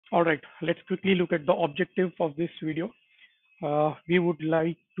All right, let's quickly look at the objective of this video. We would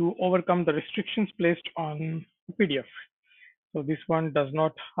like to overcome the restrictions placed on PDF. So this one does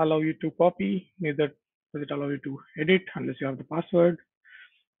not allow you to copy, neither does it allow you to edit unless you have the password,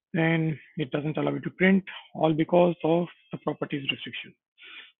 and it doesn't allow you to print, all because of the properties restriction.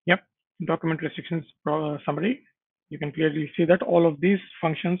 Yep, document restrictions summary. You can clearly see that all of these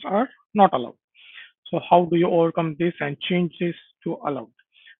functions are not allowed. So how do you overcome this and change this to allowed?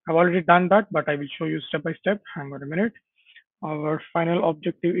 I've already done that, but I will show you step by step. Hang on a minute. Our final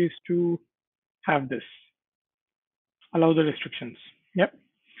objective is to have this, allow the restrictions. Yep.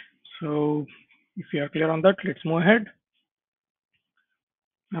 So if you are clear on that, let's move ahead.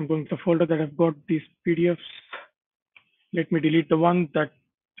 I'm going to the folder that I've got these PDFs. Let me delete the one that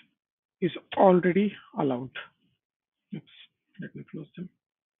is already allowed. Oops. Let me close them.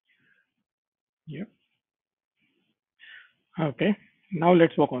 Yep. Okay. Now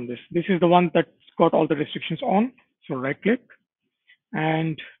let's work on this. This is the one that's got all the restrictions on. So right click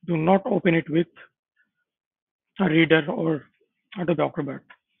and do not open it with a reader or Adobe Acrobat.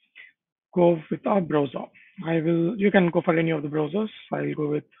 Go with a browser. You can go for any of the browsers. I'll go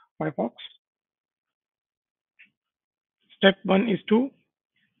with Firefox. Step one is to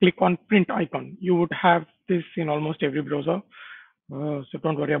click on print icon. You would have this in almost every browser. So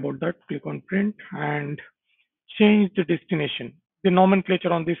don't worry about that. Click on print and change the destination. The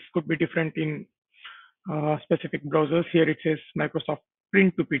nomenclature on this could be different in specific browsers. Here it says Microsoft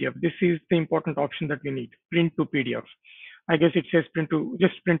print to PDF. This is the important option that we need, print to PDF. I guess it says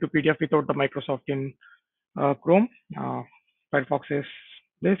just print to PDF without the Microsoft in Chrome. Firefox is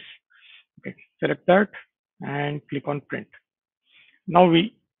this. Okay, select that and click on print. Now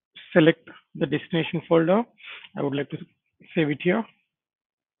we select the destination folder. I would like to save it here.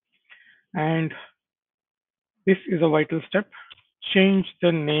 And this is a vital step. Change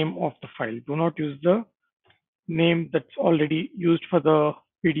the name of the file. Do not use the name that's already used for the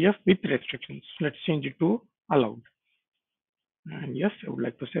PDF with restrictions. Let's change it to allowed. And yes, I would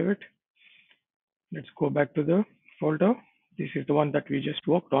like to save it. Let's go back to the folder. This is the one that we just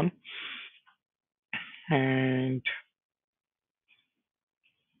worked on. And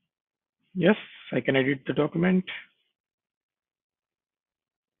yes, I can edit the document.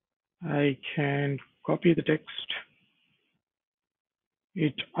 I can copy the text.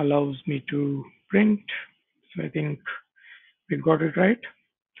 It allows me to print. So I think we got it right.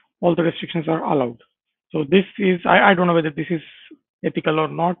 All the restrictions are allowed. So this is, I don't know whether this is ethical or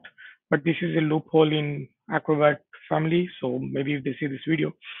not, but this is a loophole in Acrobat family. So maybe if they see this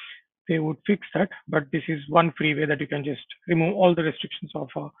video, they would fix that. But this is one free way that you can just remove all the restrictions of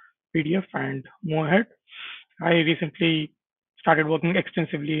a PDF and move ahead. I recently started working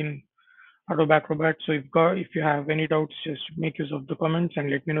extensively in Adobe Acrobat. So if you have any doubts, just make use of the comments and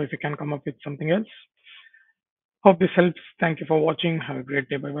let me know if you can come up with something else. Hope this helps. Thank you for watching. Have a great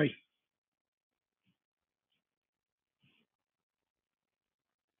day. Bye bye.